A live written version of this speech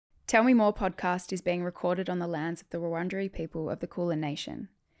Tell Me More podcast is being recorded on the lands of the Wurundjeri people of the Kulin Nation.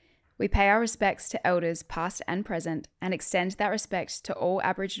 We pay our respects to elders past and present and extend that respect to all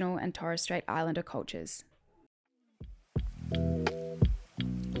Aboriginal and Torres Strait Islander cultures.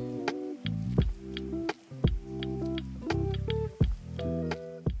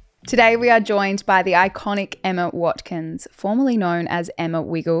 Today we are joined by the iconic Emma Watkins, formerly known as Emma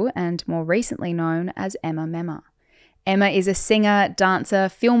Wiggle and more recently known as Emma Memma. Emma is a singer, dancer,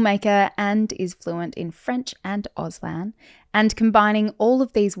 filmmaker and is fluent in French and Auslan. And combining all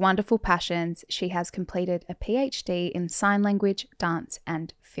of these wonderful passions, she has completed a PhD in sign language, dance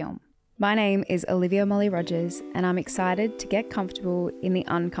and film. My name is Olivia Molly Rogers and I'm excited to get comfortable in the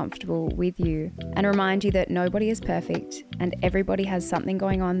uncomfortable with you and remind you that nobody is perfect and everybody has something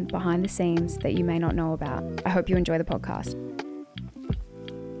going on behind the scenes that you may not know about. I hope you enjoy the podcast.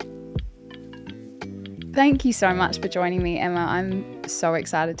 Thank you so much for joining me, Emma. I'm so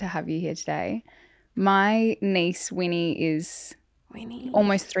excited to have you here today. My niece, Winnie, is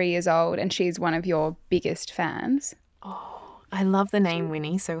almost 3 years old and she's one of your biggest fans. Oh, I love the name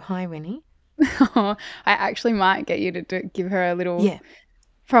Winnie, so hi, Winnie. I actually might get you to give her a little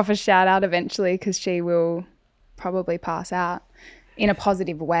proper shout out eventually because she will probably pass out in a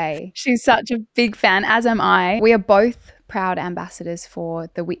positive way. She's such a big fan, as am I. We are both proud ambassadors for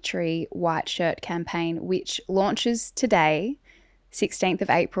the Witchery White Shirt campaign, which launches today, 16th of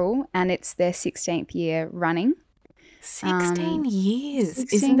April, and it's their 16th year running. 16 years.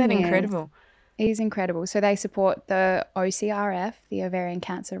 Isn't that incredible? It is incredible. So they support the OCRF, the Ovarian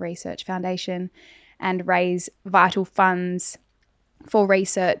Cancer Research Foundation, and raise vital funds for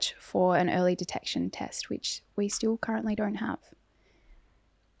research for an early detection test, which we still currently don't have.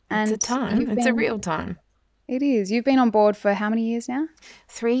 It's a time. It's a real time. It is. You've been on board for how many years now?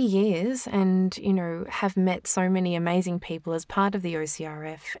 3 years and, have met so many amazing people as part of the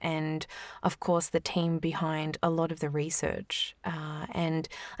OCRF and, of course, the team behind a lot of the research. And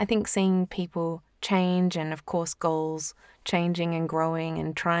I think seeing people change and, of course, goals changing and growing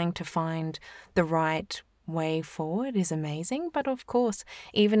and trying to find the right way forward is amazing. But, of course,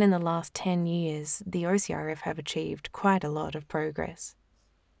 even in the last 10 years, the OCRF have achieved quite a lot of progress.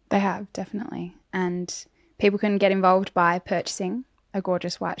 They have, definitely. And people can get involved by purchasing a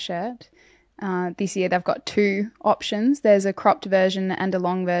gorgeous white shirt. This year they've got two options. There's a cropped version and a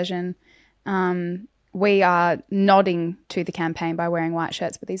long version. We are nodding to the campaign by wearing white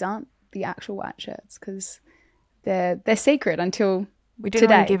shirts, but these aren't the actual white shirts because they're secret until we don't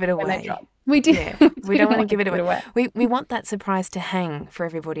today. Want to give it away. We do. Yeah, we don't want to give it away. We want that surprise to hang for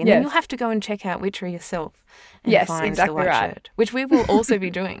everybody. And then you'll have to go and check out Witchery yourself and find the white shirt, which we will also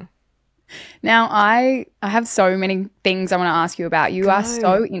be doing. Now, I have so many things I want to ask you about. You are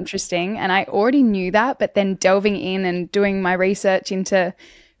so interesting, and I already knew that, but then delving in and doing my research into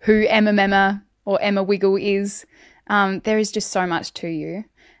who Emma Memma or Emma Wiggle is, there is just so much to you.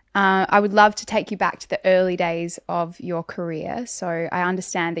 I would love to take you back to the early days of your career. So I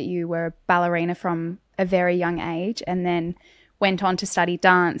understand that you were a ballerina from a very young age and then went on to study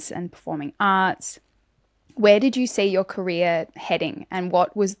dance and performing arts. Where did you see your career heading and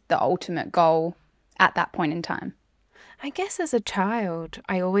what was the ultimate goal at that point in time? I guess as a child,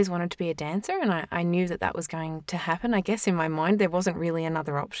 I always wanted to be a dancer and I knew that was going to happen. I guess in my mind, there wasn't really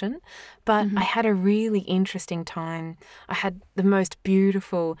another option, but I had a really interesting time. I had the most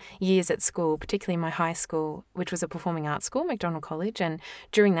beautiful years at school, particularly my high school, which was a performing arts school, McDonald College. And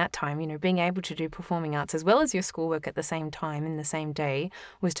during that time, being able to do performing arts as well as your schoolwork at the same time in the same day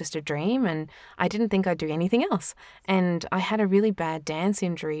was just a dream. And I didn't think I'd do anything else. And I had a really bad dance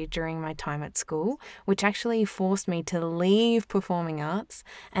injury during my time at school, which actually forced me to leave performing arts,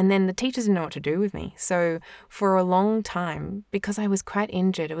 and then the teachers didn't know what to do with me. So for a long time, because I was quite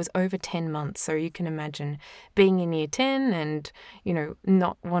injured, it was over 10 months. So you can imagine being in year 10 and,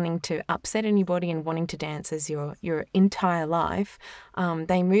 not wanting to upset anybody and wanting to dance as your entire life.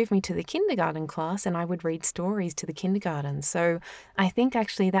 They moved me to the kindergarten class and I would read stories to the kindergarten. So I think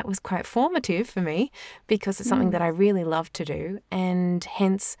actually that was quite formative for me because it's something that I really love to do. And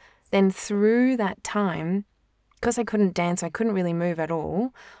hence then through that time, because I couldn't dance, I couldn't really move at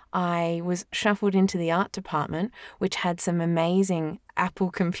all, I was shuffled into the art department, which had some amazing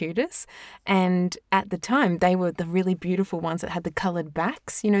Apple computers. And at the time, they were the really beautiful ones that had the coloured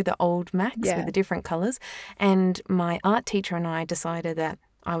backs, the old Macs with the different colours. And my art teacher and I decided that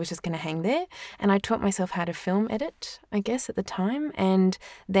I was just going to hang there. And I taught myself how to film edit, I guess, at the time. And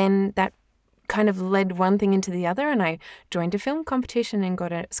then that kind of led one thing into the other, and I joined a film competition and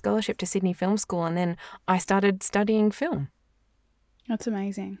got a scholarship to Sydney Film School, and then I started studying film. That's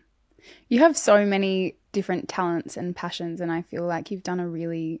amazing. You have so many different talents and passions, and I feel like you've done a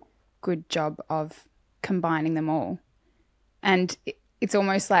really good job of combining them all. And it's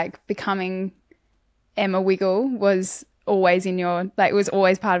almost like becoming Emma Wiggle was always in your, like, it was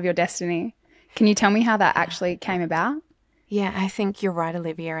always part of your destiny. Can you tell me how that actually came about? Yeah, I think you're right,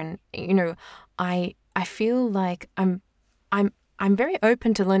 Olivia. And, you know, I feel like I'm very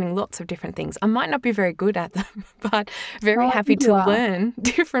open to learning lots of different things. I might not be very good at them, but very happy to learn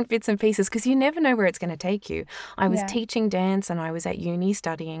different bits and pieces because you never know where it's going to take you. I was teaching dance and I was at uni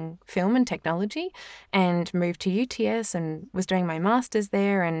studying film and technology and moved to UTS and was doing my master's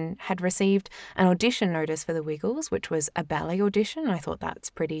there and had received an audition notice for the Wiggles, which was a ballet audition. I thought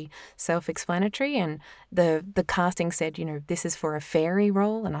that's pretty self-explanatory. And the casting said, you know, this is for a fairy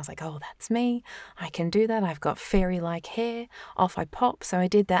role. And I was like, oh, that's me. I can do that. I've got fairy-like hair. Off I pop. So I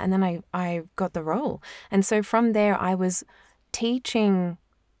did that and then I got the role. And so from there I was teaching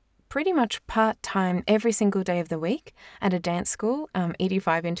pretty much part-time every single day of the week at a dance school,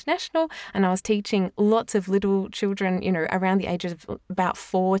 85 International, and I was teaching lots of little children, you know, around the age of about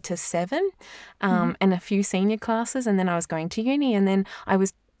 4 to 7, and a few senior classes, and then I was going to uni, and then I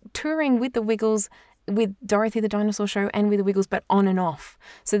was touring with the Wiggles, with Dorothy the Dinosaur Show and with the Wiggles, but on and off.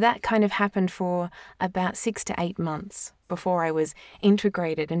 So that kind of happened for about 6 to 8 months before I was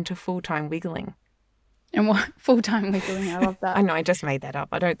integrated into full-time wiggling. And what full-time wiggling? I love that. I know, I just made that up.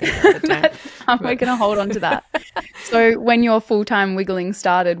 I don't think that's the term. We're going to hold on to that. So when your full-time wiggling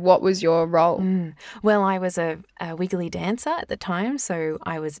started, what was your role? Well, I was a wiggly dancer at the time, so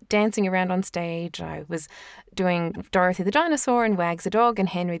I was dancing around on stage. I was doing Dorothy the Dinosaur and Wags the Dog and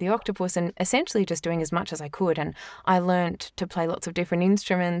Henry the Octopus and essentially just doing as much as I could. And I learnt to play lots of different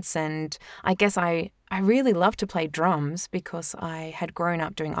instruments, and I guess I really loved to play drums because I had grown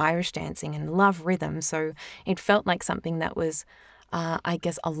up doing Irish dancing and love rhythm. So it felt like something that was, I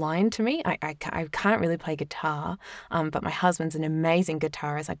guess, aligned to me. I can't really play guitar, but my husband's an amazing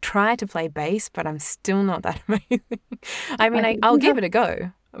guitarist. I try to play bass, but I'm still not that amazing. I mean, I'll give it a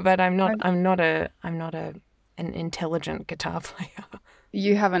go, but I'm not an intelligent guitar player.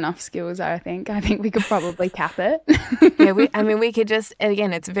 You have enough skills, I think. I think we could probably cap it. Yeah, we could just,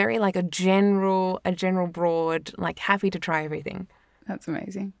 again, it's very like a general broad, like happy to try everything. That's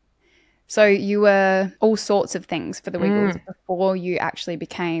amazing. So you were all sorts of things for the Wiggles before you actually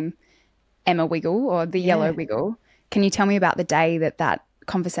became Emma Wiggle or the Yellow Wiggle. Can you tell me about the day that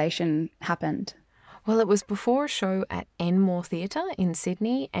conversation happened? Well, it was before a show at Enmore Theatre in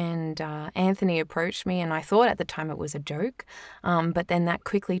Sydney, and Anthony approached me, and I thought at the time it was a joke, but then that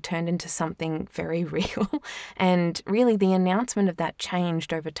quickly turned into something very real, and really the announcement of that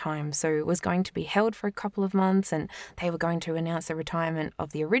changed over time. So it was going to be held for a couple of months, and they were going to announce the retirement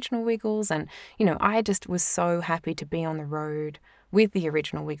of the original Wiggles, and, you know, I just was so happy to be on the road with the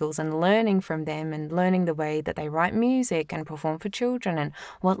original Wiggles and learning from them and learning the way that they write music and perform for children and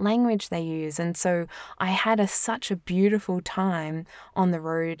what language they use. And so I had such a beautiful time on the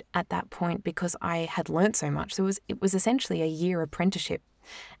road at that point because I had learnt so much. So it was essentially a year apprenticeship.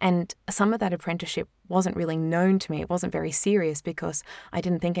 And some of that apprenticeship wasn't really known to me. It wasn't very serious because I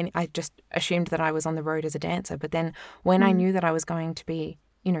didn't think I just assumed that I was on the road as a dancer. But then when I knew that I was going to be,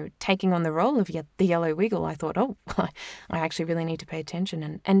 you know, taking on the role of the Yellow Wiggle, I thought, oh, I actually really need to pay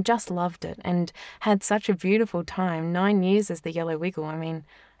attention, and just loved it and had such a beautiful time. 9 years as the Yellow Wiggle. I mean,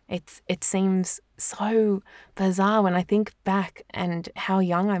 it seems so bizarre when I think back and how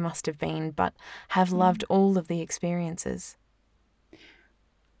young I must have been, but have loved all of the experiences.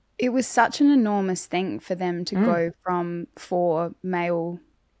 It was such an enormous thing for them to go from 4 male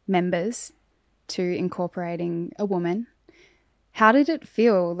members to incorporating a woman. How did it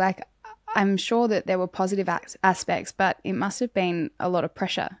feel? Like, I'm sure that there were positive aspects, but it must have been a lot of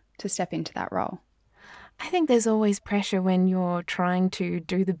pressure to step into that role. I think there's always pressure when you're trying to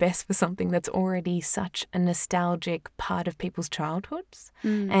do the best for something that's already such a nostalgic part of people's childhoods.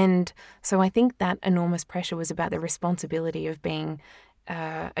 And so I think that enormous pressure was about the responsibility of being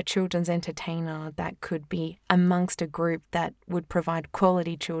a children's entertainer that could be amongst a group that would provide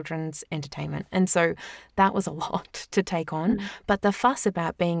quality children's entertainment. And so that was a lot to take on. But the fuss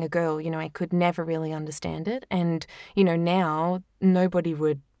about being a girl, you know, I could never really understand it. And, you know, now nobody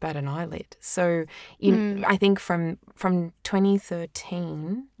would bat an eyelid. So I think from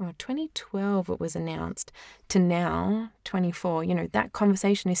 2013 or 2012 it was announced to now, 24, you know, that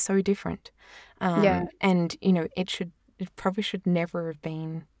conversation is so different. And, you know, it probably should never have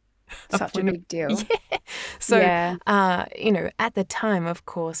been such a big deal. Yeah. So, you know, at the time, of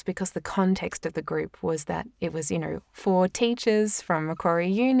course, because the context of the group was that it was, you know, 4 teachers from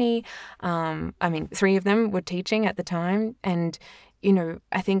Macquarie Uni. I mean, 3 of them were teaching at the time. And, you know,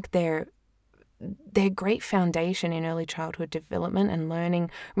 I think they're great foundation in early childhood development and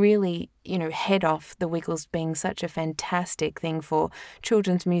learning, really, head off the Wiggles being such a fantastic thing for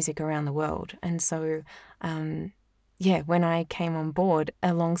children's music around the world. And so, when I came on board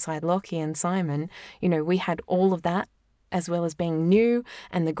alongside Lockie and Simon, we had all of that as well as being new,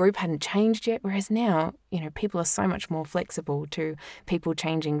 and the group hadn't changed yet. Whereas now, people are so much more flexible to people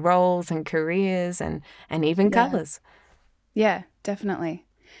changing roles and careers and even colours. Yeah, definitely.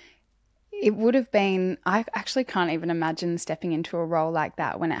 It would have been, I actually can't even imagine stepping into a role like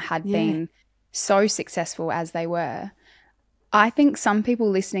that when it had been so successful as they were. I think some people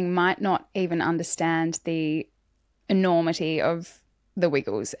listening might not even understand the enormity of the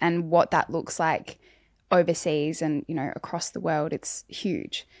Wiggles and what that looks like overseas and, across the world. It's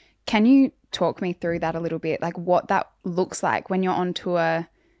huge. Can you talk me through that a little bit? Like what that looks like when you're on tour,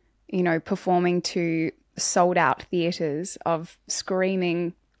 performing to sold out theatres of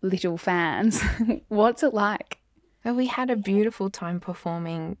screaming little fans. What's it like? Well, we had a beautiful time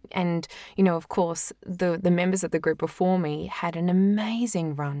performing, and of course the members of the group before me had an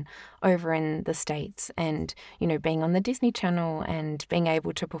amazing run over in the States, and being on the Disney Channel and being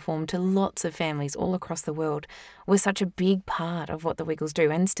able to perform to lots of families all across the world was such a big part of what the Wiggles do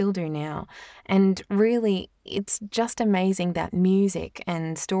and still do now. And really it's just amazing that music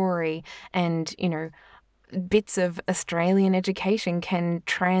and story and bits of Australian education can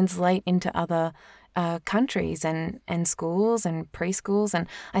translate into other countries and schools and preschools. And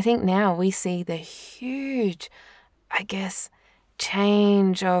I think now we see the huge,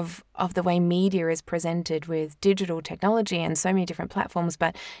 change of the way media is presented with digital technology and so many different platforms.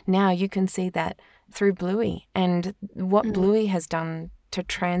 But now you can see that through Bluey and what Bluey has done to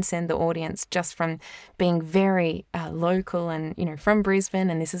transcend the audience, just from being very local and, from Brisbane,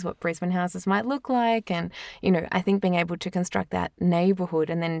 and this is what Brisbane houses might look like. And, I think being able to construct that neighbourhood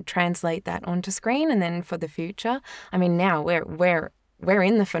and then translate that onto screen, and then for the future, I mean, now we're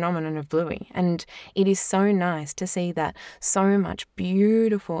in the phenomenon of Bluey, and it is so nice to see that so much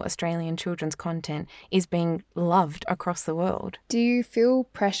beautiful Australian children's content is being loved across the world. Do you feel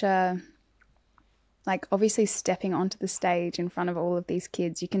pressure? Like obviously stepping onto the stage in front of all of these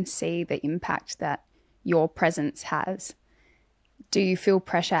kids, you can see the impact that your presence has. Do you feel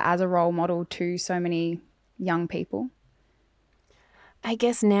pressure as a role model to so many young people? I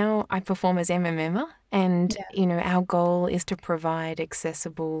guess now I perform as Emma Memma, and our goal is to provide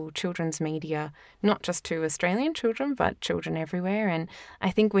accessible children's media, not just to Australian children, but children everywhere. And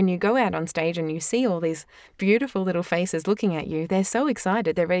I think when you go out on stage and you see all these beautiful little faces looking at you, they're so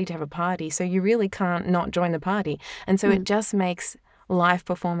excited, they're ready to have a party, so you really can't not join the party. And so it just makes live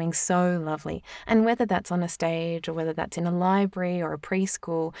performing so lovely. And whether that's on a stage or whether that's in a library or a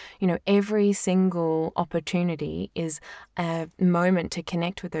preschool, every single opportunity is a moment to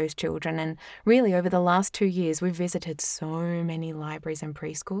connect with those children. And really over the last 2 years, we've visited so many libraries and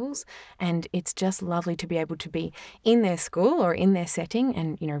preschools, and it's just lovely to be able to be in their school or in their setting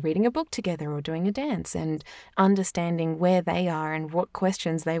and, reading a book together or doing a dance and understanding where they are and what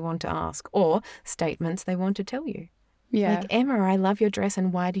questions they want to ask or statements they want to tell you. Yeah. Like, Emma, I love your dress,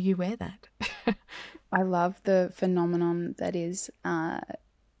 and why do you wear that? I love the phenomenon that is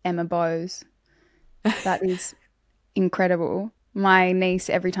Emma bows. That is incredible. My niece,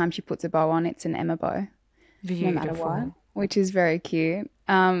 every time she puts a bow on, it's an Emma bow. Beautiful. No matter what, which is very cute.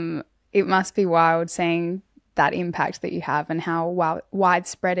 It must be wild seeing that impact that you have and how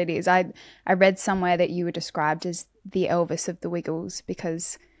widespread it is. I read somewhere that you were described as the Elvis of the Wiggles,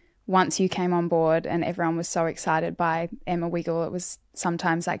 because once you came on board and everyone was so excited by Emma Wiggle, it was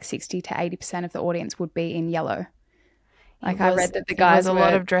sometimes like 60 to 80% of the audience would be in yellow. I read that the guys There was a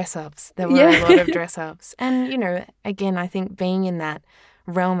lot of dress-ups. There were a lot of dress-ups. And, again, I think being in that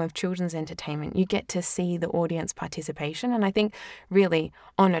realm of children's entertainment, you get to see the audience participation. And I think really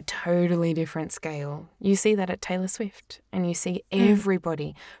on a totally different scale, you see that at Taylor Swift, and you see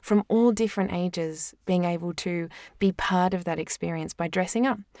everybody from all different ages being able to be part of that experience by dressing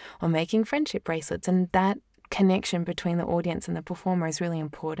up or making friendship bracelets. And that connection between the audience and the performer is really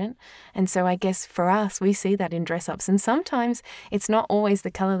important. And so I guess for us, we see that in dress-ups. And sometimes it's not always the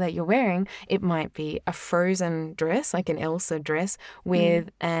colour that you're wearing. It might be a Frozen dress, like an Elsa dress, with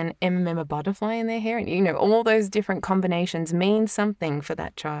an Emma Memma butterfly in their hair. And, all those different combinations mean something for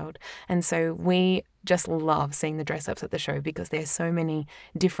that child. And so we just love seeing the dress-ups at the show because there's so many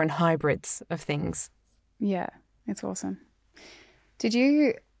different hybrids of things. Yeah, it's awesome. Did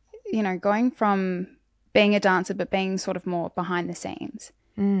you, going from being a dancer but being sort of more behind the scenes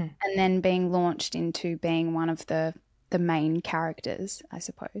and then being launched into being one of the main characters, I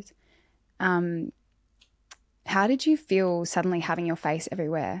suppose. How did you feel suddenly having your face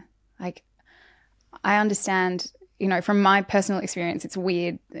everywhere? Like, I understand, from my personal experience, it's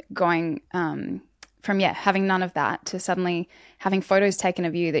weird going from, having none of that to suddenly having photos taken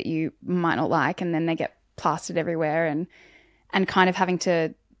of you that you might not like, and then they get plastered everywhere, and kind of having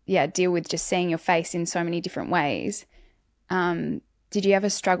to, deal with just seeing your face in so many different ways. Did you ever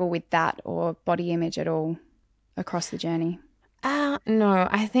struggle with that or body image at all across the journey? No,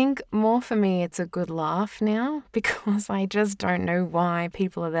 I think more for me it's a good laugh now because I just don't know why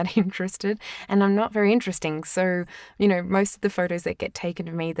people are that interested, and I'm not very interesting. So, most of the photos that get taken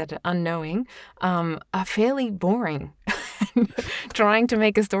of me that are unknowing are fairly boring. Trying to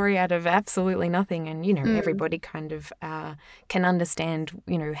make a story out of absolutely nothing, and everybody kind of can understand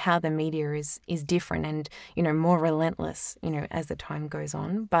how the media is different and more relentless as the time goes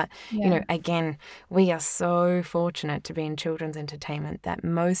on. But again, we are so fortunate to be in children's entertainment that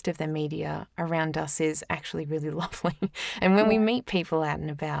most of the media around us is actually really lovely. And when we meet people out and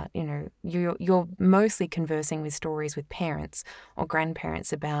about, you're mostly conversing with stories with parents or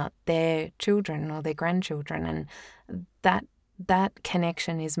grandparents about their children or their grandchildren, and that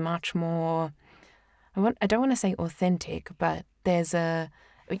connection is much more, I don't want to say authentic, but there's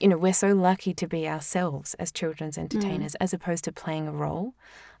we're so lucky to be ourselves as children's entertainers as opposed to playing a role.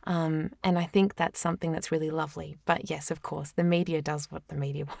 And I think that's something that's really lovely. But yes, of course, the media does what the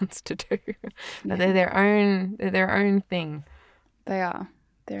media wants to do. But they're their own thing. They are.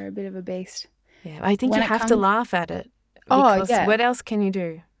 They're a bit of a beast. Yeah, I think you have to laugh at it. Because what else can you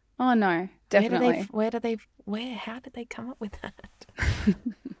do? Oh, no, definitely. How did they come up with that?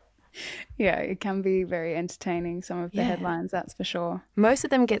 Yeah, it can be very entertaining, some of the headlines, that's for sure. Most of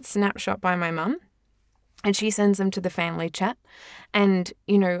them get snapshot by my mum, and she sends them to the family chat. And,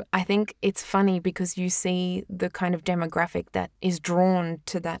 I think it's funny because you see the kind of demographic that is drawn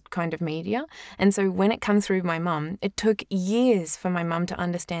to that kind of media. And so when it comes through my mum, it took years for my mum to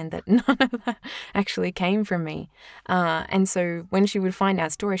understand that none of that actually came from me. And so when she would find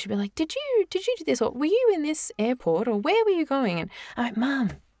out stories, she'd be like, did you do this? Or were you in this airport? Or where were you going? And I'm like,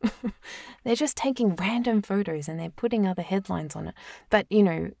 Mum, they're just taking random photos and they're putting other headlines on it. But,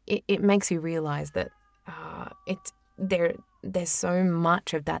 it makes you realize that there's so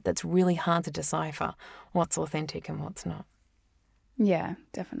much of that that's really hard to decipher what's authentic and what's not. Yeah,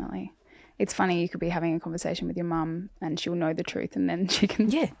 definitely. It's funny, you could be having a conversation with your mum and she'll know the truth, and then she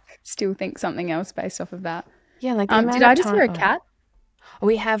can still think something else based off of that. Yeah, like did I just hear a cat?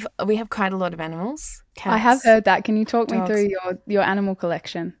 We have quite a lot of animals. Cats, I have heard that. Can you talk dogs. Me through your animal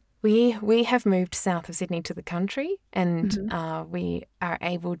collection? We have moved south of Sydney to the country, and we are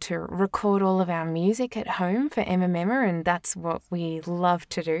able to record all of our music at home for Emma Memma, and that's what we love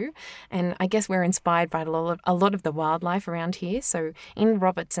to do. And I guess we're inspired by a lot of the wildlife around here. So in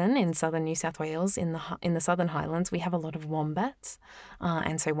Robertson, in southern New South Wales, in the Southern Highlands, we have a lot of wombats,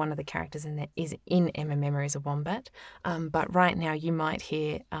 and so one of the characters in Emma Memma is a wombat. But right now you might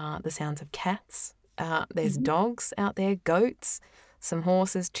hear the sounds of cats. There's dogs out there, goats, some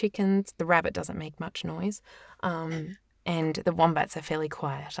horses, chickens. The rabbit doesn't make much noise. And the wombats are fairly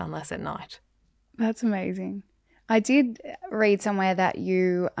quiet, unless at night. That's amazing. I did read somewhere that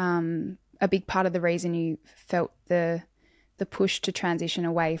you, a big part of the reason you felt the push to transition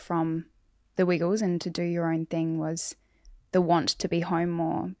away from the Wiggles and to do your own thing was the want to be home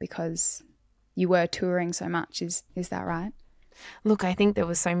more because you were touring so much. Is that right? Look, I think there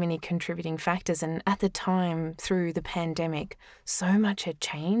were so many contributing factors, and at the time, through the pandemic, so much had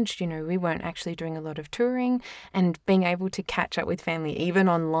changed. We weren't actually doing a lot of touring, and being able to catch up with family, even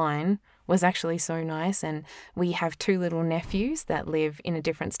online, was actually so nice. And we have 2 little nephews that live in a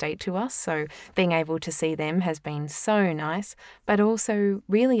different state to us, so being able to see them has been so nice. But also,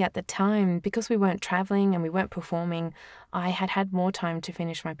 really at the time, because we weren't travelling and we weren't performing, I had more time to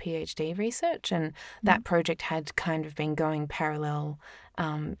finish my PhD research, and that project had kind of been going parallel,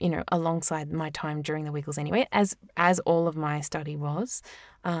 alongside my time during the Wiggles anyway, as all of my study was.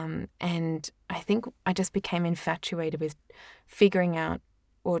 And I think I just became infatuated with figuring out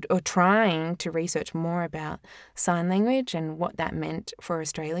or trying to research more about sign language and what that meant for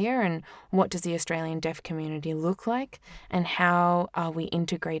Australia, and what does the Australian deaf community look like, and how are we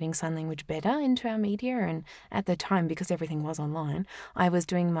integrating sign language better into our media. And at the time, because everything was online, I was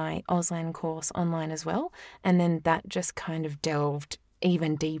doing my Auslan course online as well, and then that just kind of delved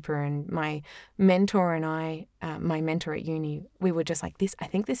even deeper. And my mentor and I, my mentor at uni, we were just like, I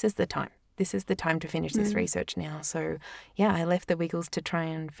think this is the time. This is the time to finish this research now. So, I left the Wiggles to try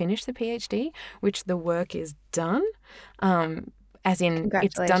and finish the PhD, which the work is done. As in,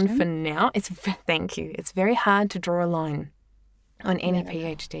 it's done for now. Thank you. It's very hard to draw a line on any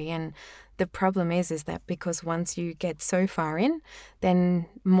PhD, and the problem is that because once you get so far in, then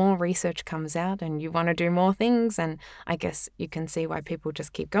more research comes out and you want to do more things. And I guess you can see why people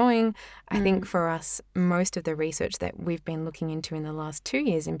just keep going. I think for us, most of the research that we've been looking into in the last 2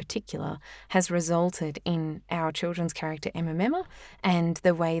 years in particular has resulted in our children's character Emma Memma and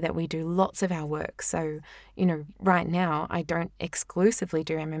the way that we do lots of our work. So, right now I don't exclusively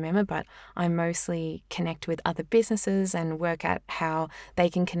do Emma Memma, but I mostly connect with other businesses and work out how they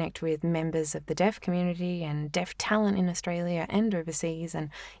can connect with members of the deaf community and deaf talent in Australia and overseas. And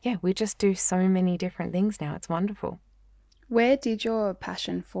yeah, we just do so many different things now. It's wonderful. Where did your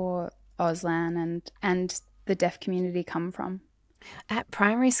passion for Auslan and the deaf community come from? At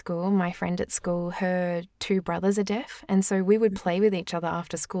primary school, my friend at school, her two brothers are deaf, and so we would play with each other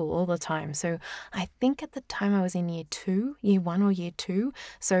after school all the time. So I think at the time I was in year 1 or year 2.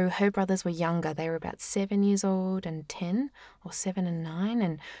 So her brothers were younger. They were about 7 years old and 10, or 7 and 9,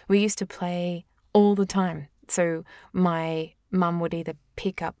 and we used to play all the time. So my mum would either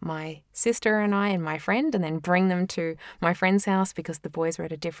pick up my sister and I and my friend and then bring them to my friend's house because the boys were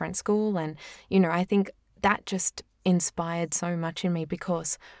at a different school. And, I think that just inspired so much in me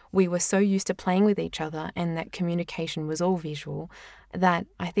because we were so used to playing with each other and that communication was all visual that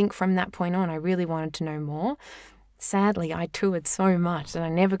I think from that point on I really wanted to know more. Sadly, I toured so much that I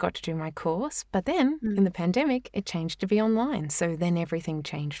never got to do my course, but then in the pandemic it changed to be online, so then everything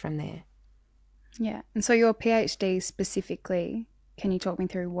changed from there. Yeah. And so your PhD specifically, can you talk me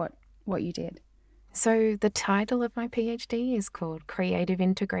through what you did? So the title of my PhD is called Creative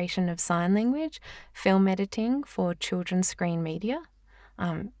Integration of Sign Language, Film Editing for Children's Screen Media.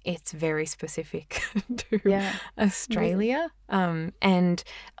 It's very specific to Australia. And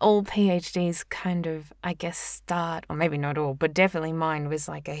all PhDs kind of, I guess, start, or maybe not all, but definitely mine was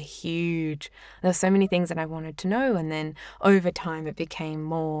like there's so many things that I wanted to know. And then over time it became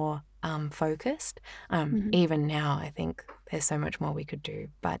more focused. Even now, I think there's so much more we could do.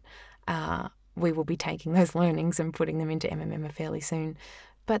 But we will be taking those learnings and putting them into Emma Memma fairly soon.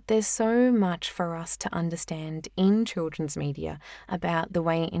 But there's so much for us to understand in children's media about the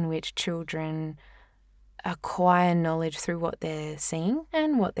way in which children acquire knowledge through what they're seeing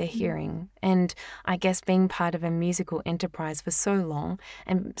and what they're hearing. And I guess being part of a musical enterprise for so long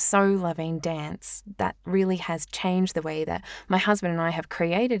and so loving dance, that really has changed the way that my husband and I have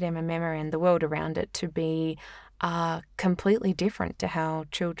created Emma Memma and the world around it to be completely different to how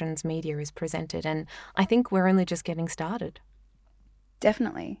children's media is presented. And I think we're only just getting started.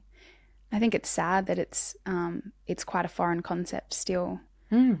 Definitely. I think it's sad that it's quite a foreign concept still.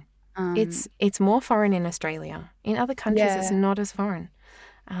 It's more foreign in Australia. In other countries, it's not as foreign.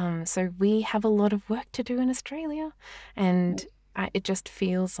 So we have a lot of work to do in Australia, and it just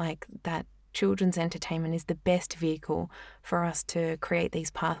feels like that children's entertainment is the best vehicle for us to create these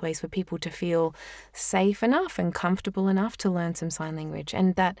pathways for people to feel safe enough and comfortable enough to learn some sign language,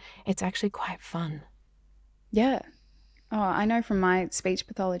 and that it's actually quite fun. Yeah. Oh, I know from my speech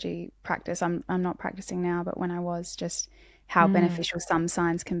pathology practice, I'm not practicing now, but when I was, just how beneficial some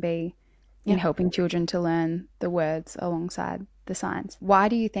signs can be in helping children to learn the words alongside the signs. Why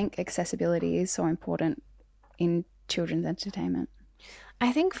do you think accessibility is so important in children's entertainment?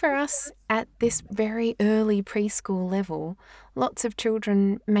 I think for us at this very early preschool level, lots of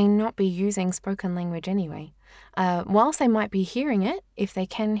children may not be using spoken language anyway. Whilst they might be hearing it, if they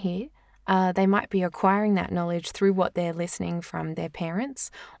can hear, they might be acquiring that knowledge through what they're listening from their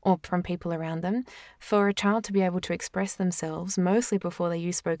parents or from people around them. For a child to be able to express themselves, mostly before they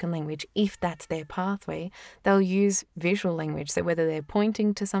use spoken language, if that's their pathway, they'll use visual language. So whether they're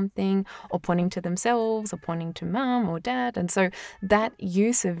pointing to something or pointing to themselves or pointing to mum or dad. And so that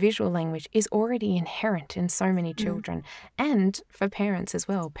use of visual language is already inherent in so many children. And for parents as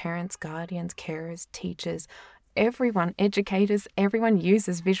well, parents, guardians, carers, teachers, everyone, educators, everyone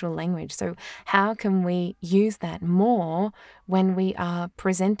uses visual language. So how can we use that more when we are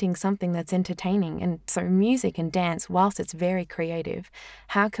presenting something that's entertaining? And so music and dance, whilst it's very creative,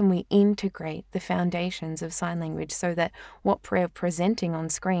 how can we integrate the foundations of sign language so that what we're presenting on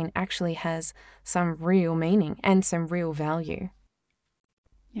screen actually has some real meaning and some real value?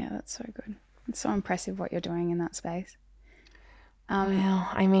 Yeah, that's so good. It's so impressive what you're doing in that space. Well,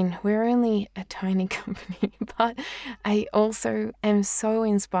 I mean, we're only a tiny company, but I also am so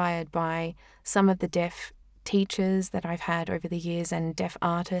inspired by some of the deaf teachers that I've had over the years and deaf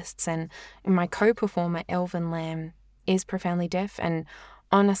artists. And my co-performer, Elvin Lamb, is profoundly deaf. And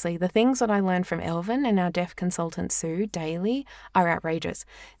honestly, the things that I learn from Elvin and our deaf consultant Sue daily are outrageous.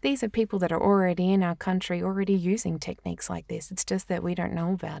 These are people that are already in our country, already using techniques like this. It's just that we don't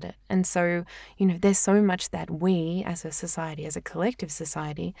know about it. And so, there's so much that we as a society, as a collective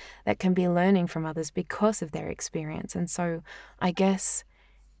society, that can be learning from others because of their experience. And so I guess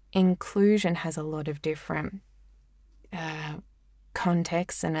inclusion has a lot of different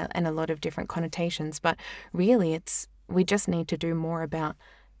contexts and a lot of different connotations, but really we just need to do more about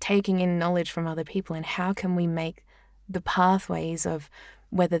taking in knowledge from other people and how can we make the pathways of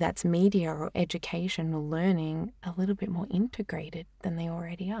whether that's media or education or learning a little bit more integrated than they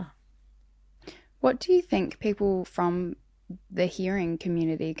already are. What do you think people from the hearing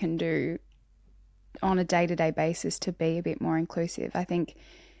community can do on a day-to-day basis to be a bit more inclusive? I think,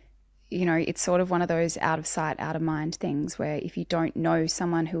 it's sort of one of those out of sight, out of mind things where if you don't know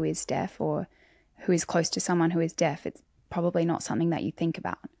someone who is deaf or who is close to someone who is deaf, it's probably not something that you think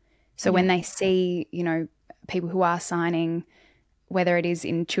about. So when they see, people who are signing, whether it is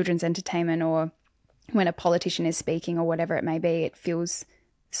in children's entertainment or when a politician is speaking or whatever it may be, it feels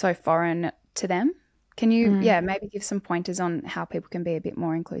so foreign to them. Can you, maybe give some pointers on how people can be a bit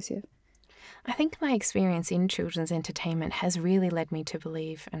more inclusive? I think my experience in children's entertainment has really led me to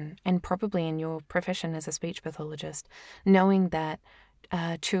believe, and probably in your profession as a speech pathologist, knowing that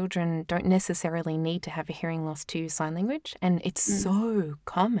children don't necessarily need to have a hearing loss to use sign language, and it's so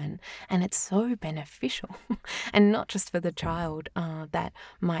common and it's so beneficial. And not just for the child that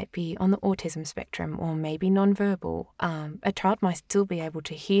might be on the autism spectrum or maybe nonverbal. A child might still be able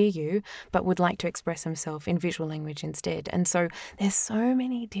to hear you but would like to express himself in visual language instead. And so there's so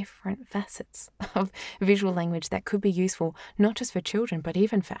many different facets of visual language that could be useful, not just for children but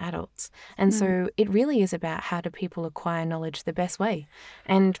even for adults. And so it really is about how do people acquire knowledge the best way.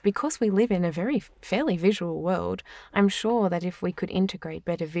 And because we live in a fairly visual world, I'm sure that if we could integrate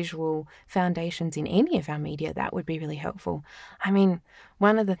better visual foundations in any of our media, that would be really helpful. I mean,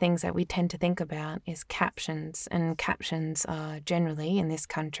 one of the things that we tend to think about is captions, and captions are generally in this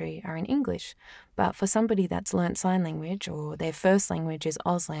country are in English. But for somebody that's learnt sign language or their first language is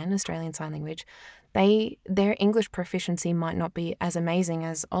Auslan, Australian Sign Language, their English proficiency might not be as amazing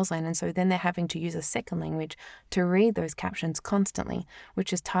as Auslan, and so then they're having to use a second language to read those captions constantly,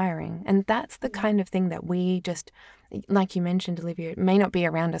 which is tiring. And that's the kind of thing that we just, like you mentioned, Olivia, it may not be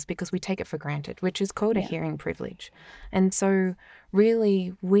around us because we take it for granted, which is called a hearing privilege. And so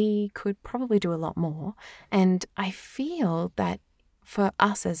really we could probably do a lot more. And I feel that for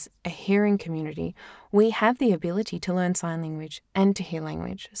us as a hearing community, we have the ability to learn sign language and to hear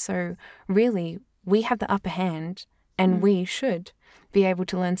language. So really, we have the upper hand and we should be able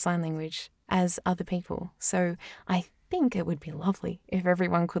to learn sign language as other people. So I think it would be lovely if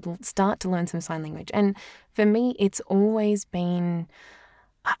everyone could start to learn some sign language. And for me, it's always been,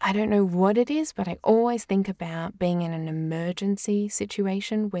 I don't know what it is, but I always think about being in an emergency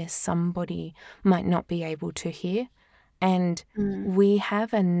situation where somebody might not be able to hear. And we have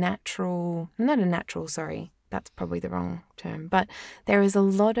that's probably the wrong term, but there is a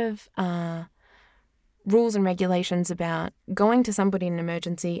lot of rules and regulations about going to somebody in an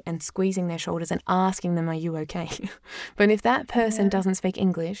emergency and squeezing their shoulders and asking them, are you okay? But if that person doesn't speak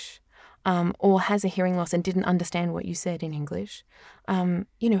English or has a hearing loss and didn't understand what you said in English,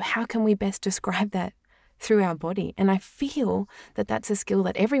 how can we best describe that through our body? And I feel that that's a skill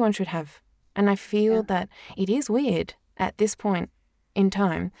that everyone should have. And I feel that it is weird at this point in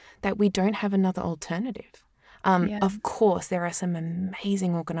time that we don't have another alternative. Of course, there are some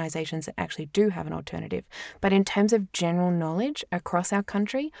amazing organisations that actually do have an alternative, but in terms of general knowledge across our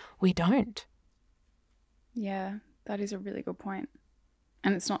country, we don't. Yeah, that is a really good point.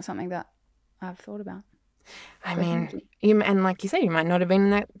 And it's not something that I've thought about. I mean, and like you say, you might not have been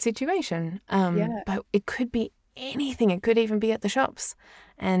in that situation, but it could be anything. It could even be at the shops,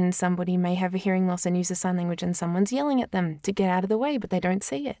 and somebody may have a hearing loss and use a sign language and someone's yelling at them to get out of the way, but they don't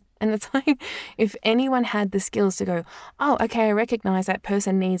see it. And it's like, if anyone had the skills to go, oh, okay, I recognize that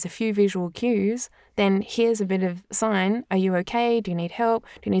person needs a few visual cues, then here's a bit of sign. Are you okay? Do you need help?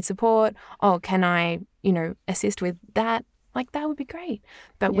 Do you need support? Oh, can I, assist with that? Like, that would be great.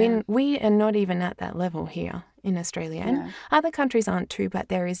 But when we are not even at that level here in Australia, and other countries aren't too, but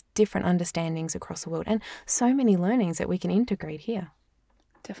there is different understandings across the world and so many learnings that we can integrate here.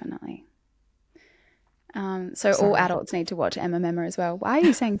 Definitely. So all adults need to watch Emma Memma as well. Why are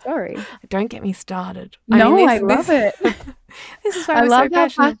you saying sorry? Don't get me started. I love it. This is why I love how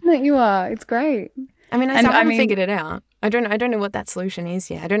passionate you are. It's great. I mean, I haven't figured it out. I don't know what that solution is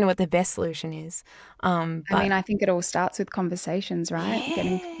yet. I don't know what the best solution is. But I think it all starts with conversations, right?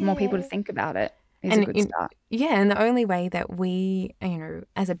 Getting more people to think about it. is a good start. Yeah, and the only way that we,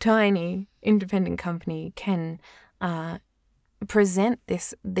 as a tiny independent company can present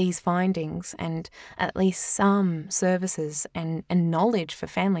these findings and at least some services and knowledge for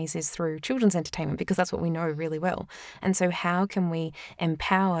families is through children's entertainment, because that's what we know really well. And so how can we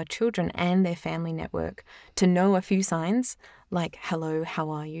empower children and their family network to know a few signs like hello,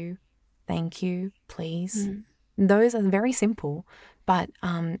 how are you, thank you, please. Those are very simple, but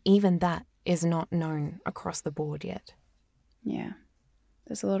even that is not known across the board yet. Yeah,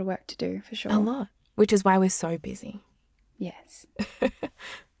 there's a lot of work to do for sure. A lot, which is why we're so busy. Yes.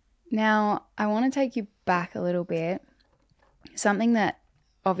 Now, I want to take you back a little bit. Something that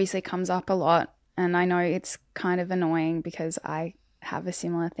obviously comes up a lot, and I know it's kind of annoying because I have a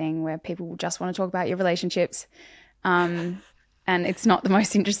similar thing where people just want to talk about your relationships, and it's not the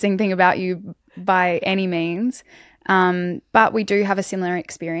most interesting thing about you by any means. But we do have a similar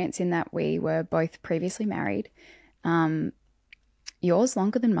experience in that we were both previously married. Yours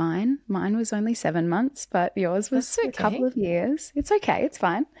longer than mine. Mine was only 7 months, but yours was a couple of years. It's okay. It's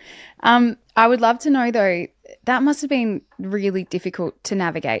fine. I would love to know, though, that must have been really difficult to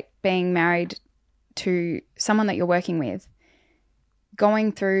navigate, being married to someone that you're working with,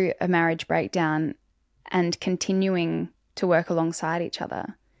 going through a marriage breakdown and continuing to work alongside each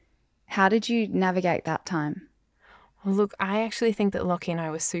other. How did you navigate that time? Well, look, I actually think that Lockie and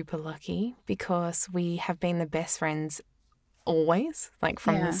I were super lucky because we have been the best friends always, like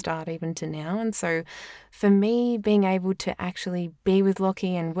from the start even to now. And so for me, being able to actually be with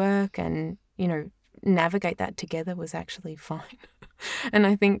Lockie and work and, navigate that together was actually fine. And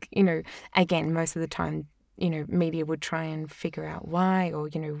I think, again, most of the time, media would try and figure out why or,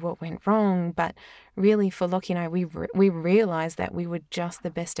 what went wrong. But really for Lockie and I, we realised that we were just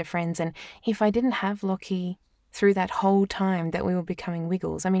the best of friends. And if I didn't have Lockie through that whole time that we were becoming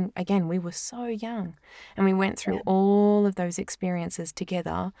Wiggles. I mean, again, we were so young and we went through all of those experiences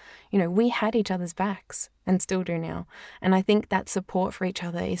together. We had each other's backs and still do now. And I think that support for each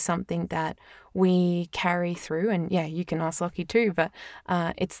other is something that we carry through. And yeah, you can ask Lockie too, but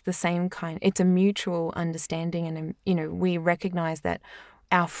it's the same kind. It's a mutual understanding. And, we recognize that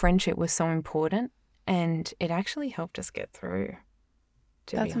our friendship was so important and it actually helped us get through,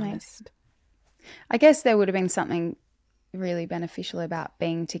 to be honest. Amazing. I guess there would have been something really beneficial about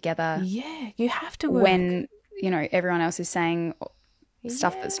being together. Yeah, you have to work. When, everyone else is saying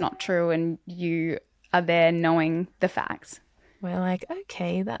stuff that's not true and you are there knowing the facts. We're like,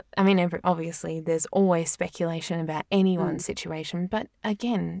 okay, obviously there's always speculation about anyone's situation. But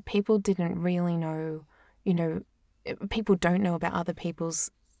again, people didn't really know, people don't know about other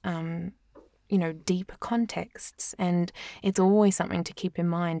people's deeper contexts. And it's always something to keep in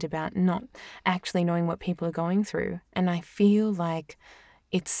mind about not actually knowing what people are going through. And I feel like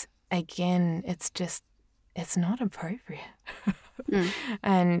it's not appropriate.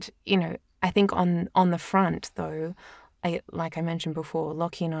 And, I think on the front, though, like I mentioned before,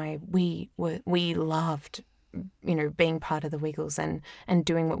 Lockie and I, we loved being part of the Wiggles and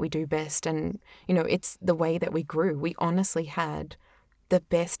doing what we do best. And, it's the way that we grew. We honestly had the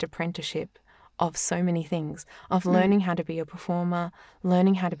best apprenticeship of so many things, of learning how to be a performer,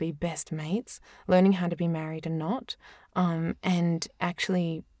 learning how to be best mates, learning how to be married and not, and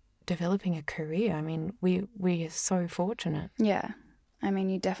actually developing a career. I mean, we are so fortunate. Yeah. I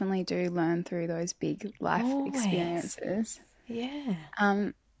mean, you definitely do learn through those big life experiences. Yeah.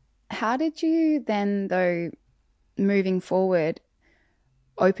 How did you then, though, moving forward,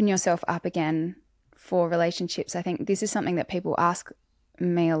 open yourself up again for relationships? I think this is something that people ask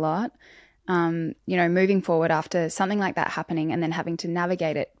me a lot. Moving forward after something like that happening and then having to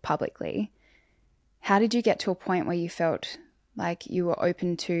navigate it publicly, how did you get to a point where you felt like you were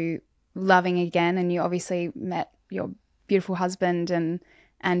open to loving again? And you obviously met your beautiful husband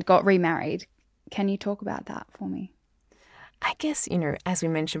and got remarried. Can you talk about that for me? I guess, as we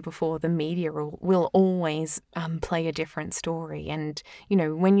mentioned before, the media will always play a different story. And,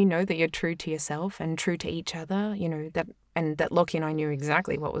 when you know that you're true to yourself and true to each other, that Lockie and I knew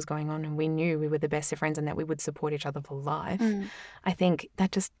exactly what was going on and we knew we were the best of friends and that we would support each other for life. I think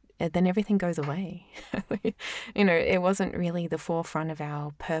that then everything goes away. It wasn't really the forefront of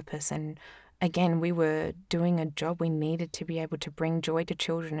our purpose. And again, we were doing a job we needed to be able to bring joy to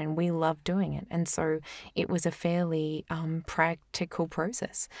children and we loved doing it. And so it was a fairly practical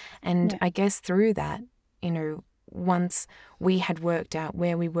process. And I guess through that, once we had worked out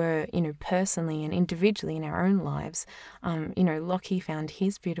where we were, personally and individually in our own lives, Lockie found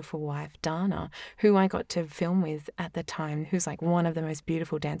his beautiful wife, Dana, who I got to film with at the time, who's like one of the most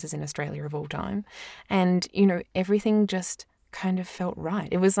beautiful dancers in Australia of all time. And, everything just kind of felt right.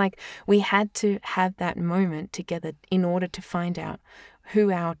 It was like we had to have that moment together in order to find out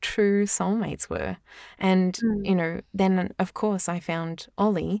who our true soulmates were. And, then of course I found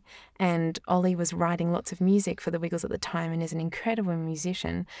Ollie, and Ollie was writing lots of music for the Wiggles at the time and is an incredible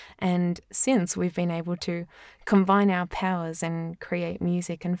musician. And since we've been able to combine our powers and create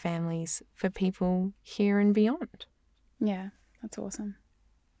music and families for people here and beyond. Yeah, that's awesome.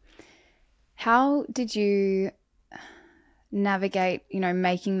 How did you navigate,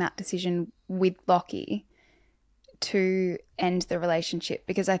 making that decision with Lockie to end the relationship?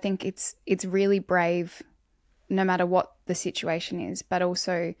 Because I think it's really brave, no matter what the situation is, but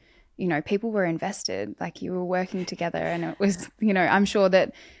also, people were invested, like you were working together, and it was, I'm sure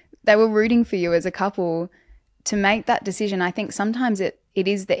that they were rooting for you as a couple to make that decision. I think sometimes it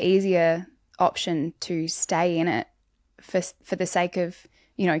is the easier option to stay in it for the sake of,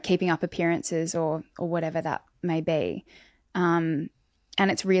 keeping up appearances or whatever that may be. And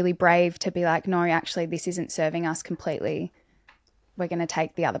it's really brave to be like, no, actually, this isn't serving us completely. We're going to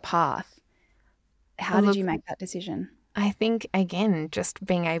take the other path. How did you make that decision? I think, again, just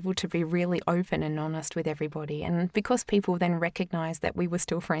being able to be really open and honest with everybody. And because people then recognised that we were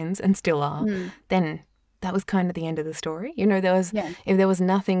still friends and still are, then that was kind of the end of the story. If there was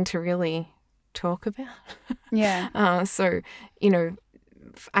nothing to really talk about. Yeah. So,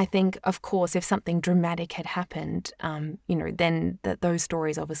 I think, of course, if something dramatic had happened, then those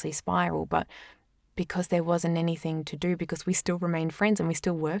stories obviously spiral. But because there wasn't anything to do, because we still remained friends and we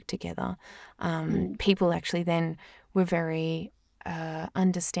still worked together, people actually then were very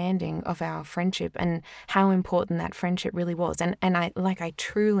understanding of our friendship and how important that friendship really was. And I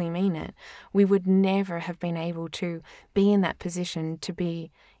truly mean it. We would never have been able to be in that position to be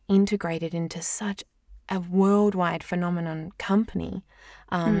integrated into such a worldwide phenomenon company,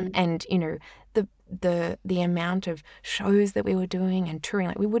 and the amount of shows that we were doing and touring,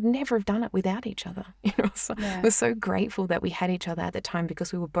 like we would never have done it without each other. So we're so grateful that we had each other at the time,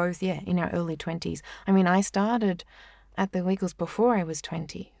 because we were both in our early 20s. I mean, I started at the Wiggles before I was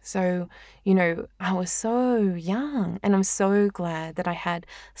 20, so I was so young, and I'm so glad that I had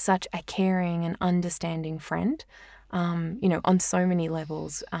such a caring and understanding friend, on so many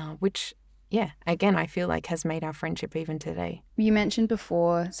levels, which again, I feel like has made our friendship even today. You mentioned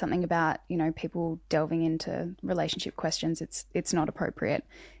before something about, people delving into relationship questions. It's not appropriate.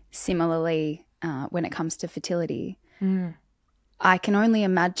 Similarly, when it comes to fertility, I can only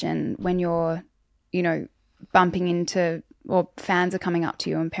imagine when you're, bumping into, or fans are coming up to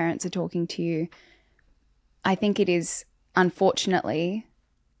you and parents are talking to you. I think it is, unfortunately,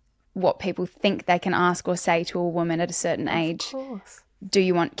 what people think they can ask or say to a woman at a certain age. Of course. Do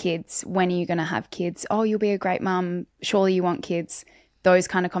you want kids? When are you going to have kids? Oh, you'll be a great mum. Surely you want kids. Those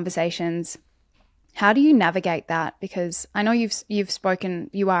kind of conversations. How do you navigate that? Because I know you've spoken,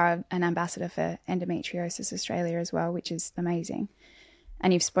 you are an ambassador for Endometriosis Australia as well, which is amazing.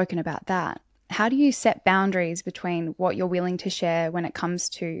 And you've spoken about that. How do you set boundaries between what you're willing to share when it comes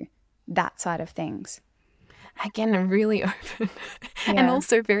to that side of things? Again, I'm really open and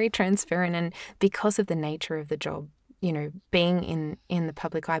also very transparent. And because of the nature of the job, being in the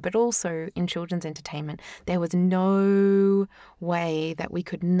public eye, but also in children's entertainment, there was no way that we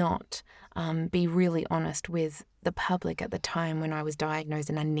could not be really honest with the public at the time when I was diagnosed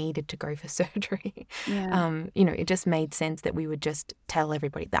and I needed to go for surgery. It just made sense that we would just tell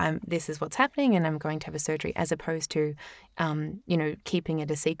everybody that this is what's happening and I'm going to have a surgery, as opposed to, keeping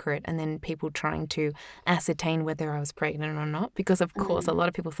it a secret and then people trying to ascertain whether I was pregnant or not. Because, of course, a lot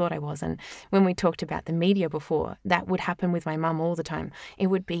of people thought I was. And when we talked about the media before, that would happen with my mum all the time. It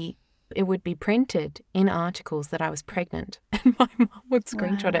would be printed in articles that I was pregnant, and my mum would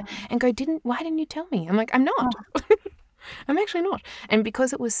screenshot it and go, why didn't you tell me? I'm like, I'm not. I'm actually not. And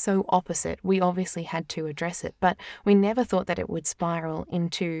because it was so opposite, we obviously had to address it, but we never thought that it would spiral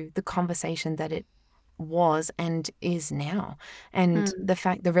into the conversation that it was and is now. And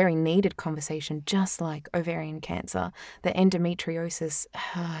the very needed conversation, just like ovarian cancer, the endometriosis,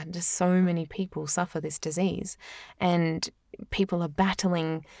 just so many people suffer this disease, and people are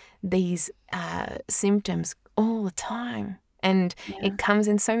battling these symptoms all the time. And it comes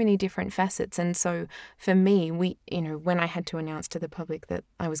in so many different facets. And so for me, when I had to announce to the public that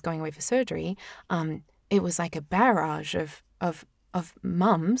I was going away for surgery, it was like a barrage of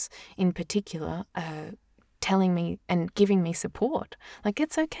mums in particular telling me and giving me support. Like,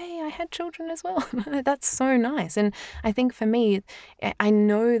 it's okay, I had children as well. That's so nice. And I think for me, I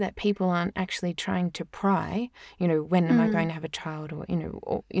know that people aren't actually trying to pry, when am I going to have a child,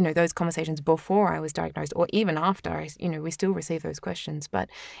 or those conversations before I was diagnosed or even after, we still receive those questions.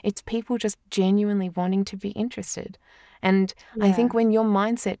 But it's people just genuinely wanting to be interested. And I Yeah. think when your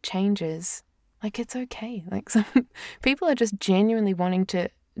mindset changes, like, it's okay. Like, some people are just genuinely wanting to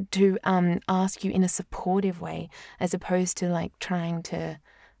ask you in a supportive way, as opposed to like trying to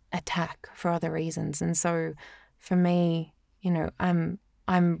attack for other reasons. And so for me, you know,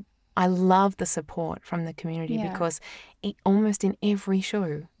 I love the support from the community, Yeah. because almost in every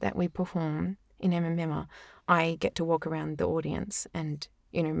show that we perform in Emma Memma, I get to walk around the audience and,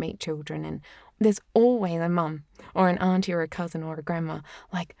 you know, meet children, and there's always a mum or an auntie or a cousin or a grandma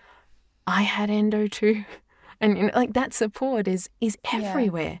like, I had endo too. And, you know, like, that support is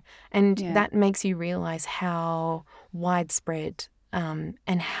everywhere. And Yeah. that makes you realize how widespread and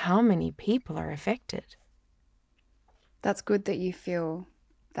how many people are affected. That's good that you feel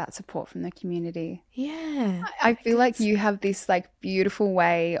that support from the community. Yeah. I feel like you have this like beautiful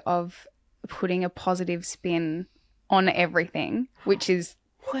way of putting a positive spin on everything, which is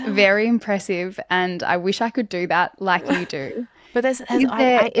very impressive, and I wish I could do that like you do. But Is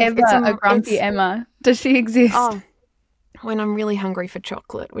there ever a grumpy Emma? Does she exist? Oh, when I'm really hungry for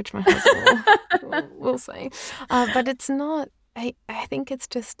chocolate, which my husband will say. But it's not, I think it's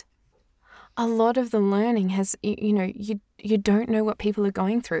just a lot of the learning has, you know, you don't know what people are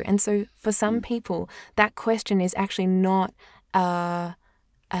going through. And so for some people, that question is actually not a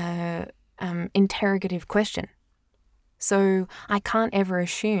interrogative question. So I can't ever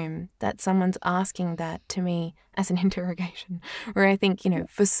assume that someone's asking that to me as an interrogation, where I think, you know,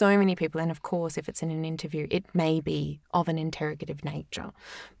 for so many people, and of course, if it's in an interview, it may be of an interrogative nature.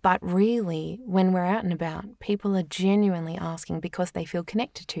 But really, when we're out and about, people are genuinely asking because they feel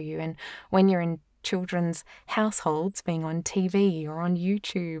connected to you. And when you're in children's households, being on TV or on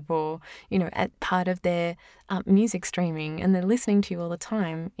YouTube, or, you know, at part of their music streaming, and they're listening to you all the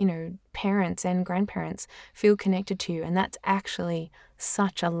time, you know, parents and grandparents feel connected to you, and that's actually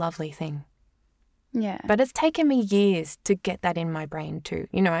such a lovely thing. Yeah. But it's taken me years to get that in my brain too.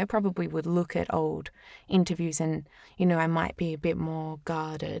 You know, I probably would look at old interviews and, you know, I might be a bit more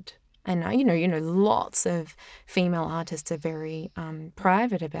guarded. And, you know, lots of female artists are very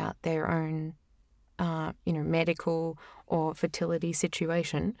private about their own you know, medical or fertility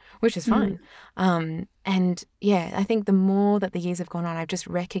situation, which is fine. And yeah, I think the more that the years have gone on, I've just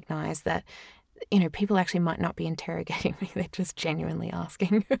recognized that, you know, people actually might not be interrogating me. They're just genuinely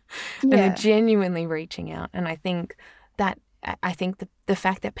asking and they're genuinely reaching out. And I think the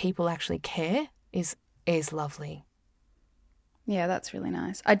fact that people actually care is lovely. Yeah, that's really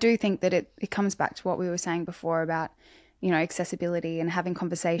nice. I do think that it comes back to what we were saying before about, you know, accessibility and having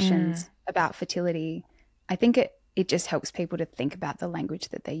conversations about fertility. I think it just helps people to think about the language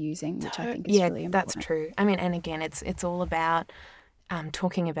that they're using, which I think is really important. That's true. I mean, and again, it's all about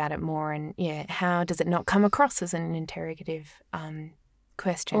talking about it more, and how does it not come across as an interrogative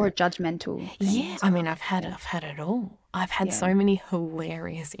question or a judgmental thing. Yeah, I mean, I've had it all. I've had so many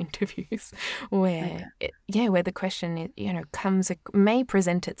hilarious interviews where where the question is, you know, may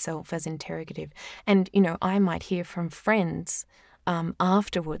present itself as interrogative, and you know, I might hear from friends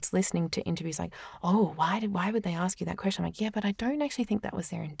afterwards listening to interviews like, oh, why would they ask you that question? I'm like, yeah, but I don't actually think that was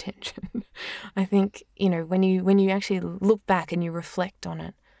their intention. I think, you know, when you actually look back and you reflect on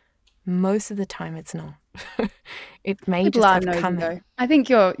it, most of the time it's not. It may People just have come out. I think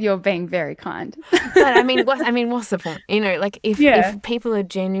you're being very kind. But I mean, what's the point? You know, like if people are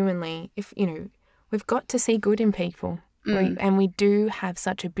genuinely, if you know, we've got to see good in people, and we do have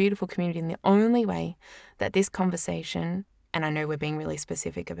such a beautiful community. And the only way that this conversation, and I know we're being really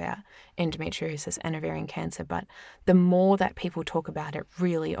specific about endometriosis and ovarian cancer, but the more that people talk about it,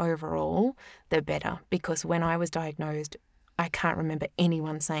 really overall, the better. Because when I was diagnosed, I can't remember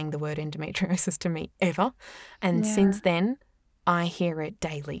anyone saying the word endometriosis to me ever. And since then, I hear it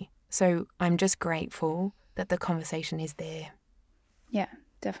daily. So I'm just grateful that the conversation is there. Yeah,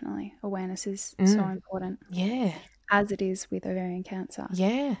 definitely. Awareness is so important. Yeah. As it is with ovarian cancer.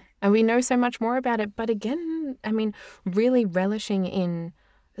 Yeah. And we know so much more about it. But again, I mean, really relishing in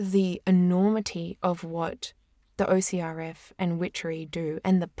the enormity of what the OCRF and Witchery do,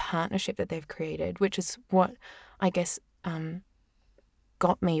 and the partnership that they've created, which is what I guess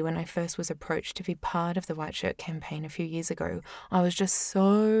got me when I first was approached to be part of the White Shirt campaign a few years ago. I was just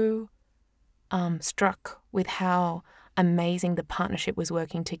so struck with how amazing the partnership was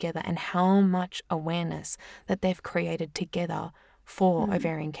working together, and how much awareness that they've created together for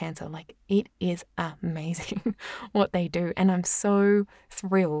ovarian cancer. Like, it is amazing what they do. And I'm so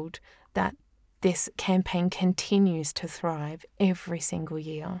thrilled that this campaign continues to thrive every single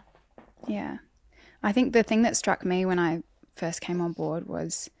year. Yeah. I think the thing that struck me when I first came on board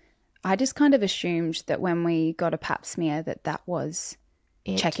was I just kind of assumed that when we got a pap smear that was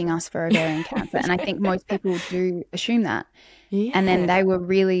checking us for ovarian cancer. And I think most people do assume that. Yeah. And then they were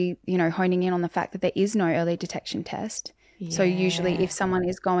really, honing in on the fact that there is no early detection test. Yeah. So usually if someone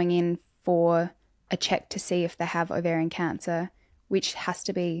is going in for a check to see if they have ovarian cancer, which has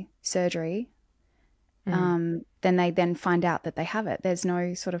to be surgery, then they then find out that they have it. There's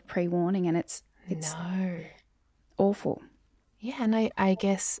no sort of pre-warning, and it's awful. Yeah, and I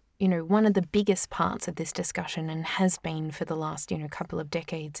guess, one of the biggest parts of this discussion, and has been for the last, couple of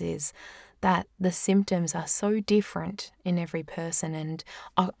decades, is that the symptoms are so different in every person and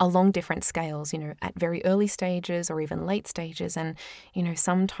along different scales, at very early stages or even late stages. And,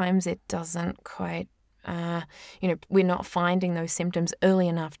 sometimes it doesn't quite, we're not finding those symptoms early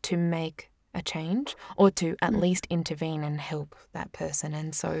enough to make a change or to at least intervene and help that person.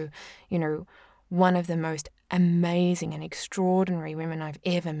 And so, one of the most amazing and extraordinary women I've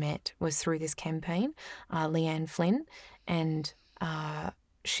ever met was through this campaign, Leanne Flynn, and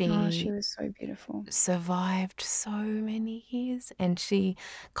she was so beautiful. Survived so many years, and she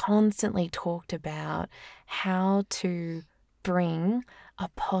constantly talked about how to bring a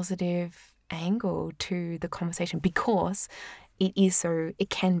positive angle to the conversation, because it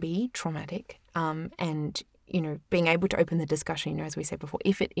can be traumatic, and being able to open the discussion, as we said before,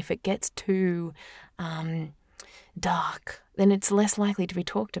 if it gets too dark, then it's less likely to be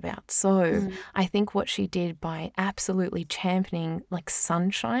talked about. So I think what she did by absolutely championing like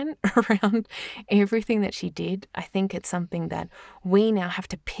sunshine around everything that she did, I think it's something that we now have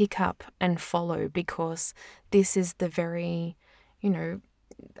to pick up and follow, because this is the very,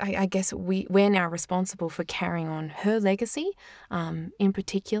 I guess we're now responsible for carrying on her legacy, in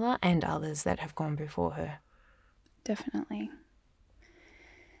particular, and others that have gone before her. Definitely.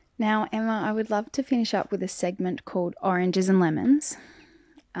 Now, Emma, I would love to finish up with a segment called Oranges and Lemons.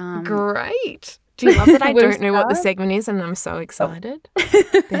 Great. Do you love that I don't know what the segment is and I'm so excited?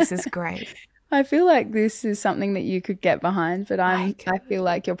 This is great. I feel like this is something that you could get behind, but I feel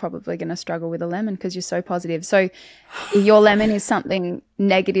like you're probably going to struggle with a lemon because you're so positive. So your lemon is something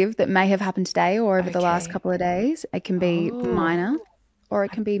negative that may have happened today or over the last couple of days. It can be minor or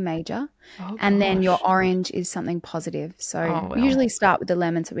it can be major. And then your orange is something positive. So we usually start with the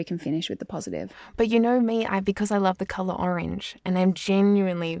lemon so we can finish with the positive. But you know me, because I love the colour orange, and I'm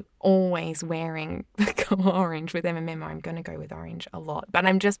genuinely always wearing the colour orange with Emma Memma, I'm going to go with orange a lot. But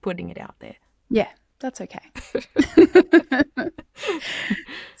I'm just putting it out there. Yeah, that's okay.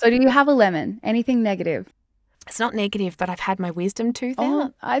 So do you have a lemon? Anything negative? It's not negative, but I've had my wisdom tooth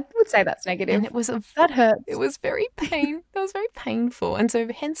out. I would say that's negative. And that hurts. It was very painful. And so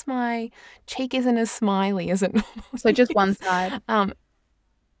hence my cheek isn't as smiley as it normally is. So just one side?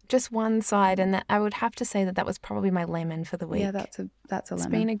 Just one side. And that I would have to say that was probably my lemon for the week. Yeah, that's a lemon. It's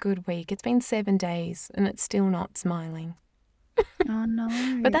been a good week. It's been 7 days and it's still not smiling. Oh,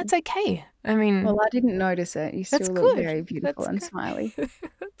 no. But that's okay. I mean... Well, I didn't notice it. You still look very beautiful and smiley.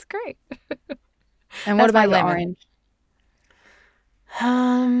 That's great. And what about your orange?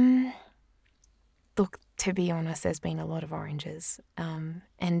 Look, to be honest, there's been a lot of oranges.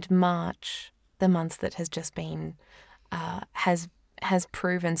 And March, the month that has just been, has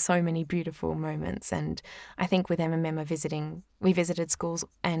proven so many beautiful moments. And I think with Emma Memma we visited schools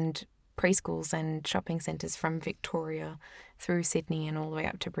and preschools and shopping centres from Victoria through Sydney and all the way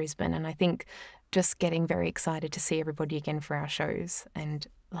up to Brisbane. And I think just getting very excited to see everybody again for our shows. And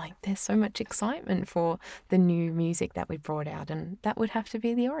there's so much excitement for the new music that we brought out, and that would have to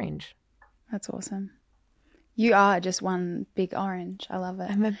be the orange. That's awesome. You are just one big orange. I love it.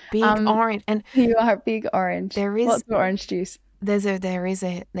 I'm a big orange, and you are a big orange. There is lots of orange juice. There is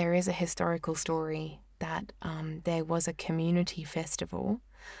a historical story that there was a community festival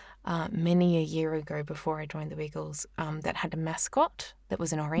many a year ago before I joined the Wiggles that had a mascot that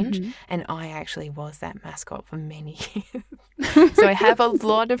was an orange, and I actually was that mascot for many years. So I have a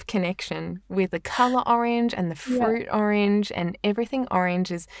lot of connection with the colour orange and the fruit orange, and everything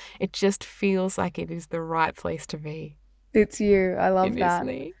orange it just feels like it is the right place to be. It's you. I love that.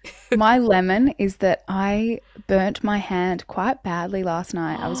 My lemon is that I burnt my hand quite badly last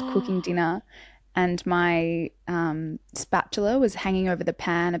night. I was cooking dinner and my spatula was hanging over the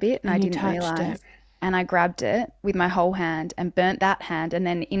pan a bit, and I didn't realise. And I grabbed it with my whole hand and burnt that hand, and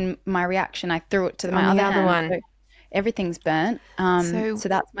then in my reaction I threw it to my other hand. One. So everything's burnt. So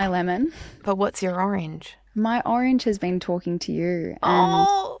that's my lemon. But what's your orange? My orange has been talking to you. And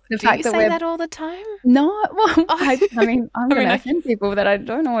the fact that you say that all the time? No. Well, I mean, I'm going to offend people that I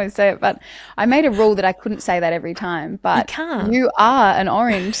don't always say it, but I made a rule that I couldn't say that every time. But you can't. You are an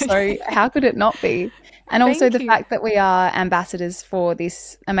orange, so how could it not be? And also the fact that we are ambassadors for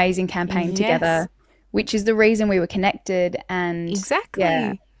this amazing campaign together which is the reason we were connected. And Exactly.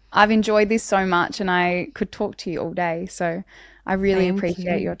 yeah, I've enjoyed this so much, and I could talk to you all day. So I really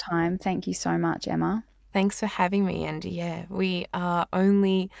appreciate your time. Thank you so much, Emma. Thanks for having me. And yeah, we are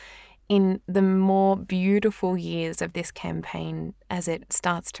only in the more beautiful years of this campaign as it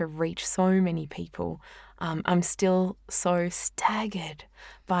starts to reach so many people. I'm still so staggered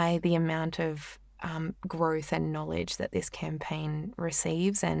by the amount of growth and knowledge that this campaign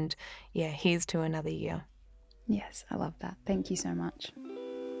receives. And yeah, here's to another year. Yes, I love that. Thank you so much.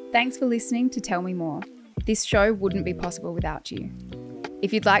 Thanks for listening to Tell Me More. This show wouldn't be possible without you.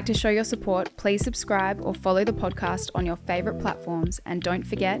 If you'd like to show your support, please subscribe or follow the podcast on your favourite platforms, and don't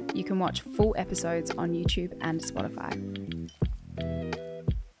forget you can watch full episodes on YouTube and Spotify.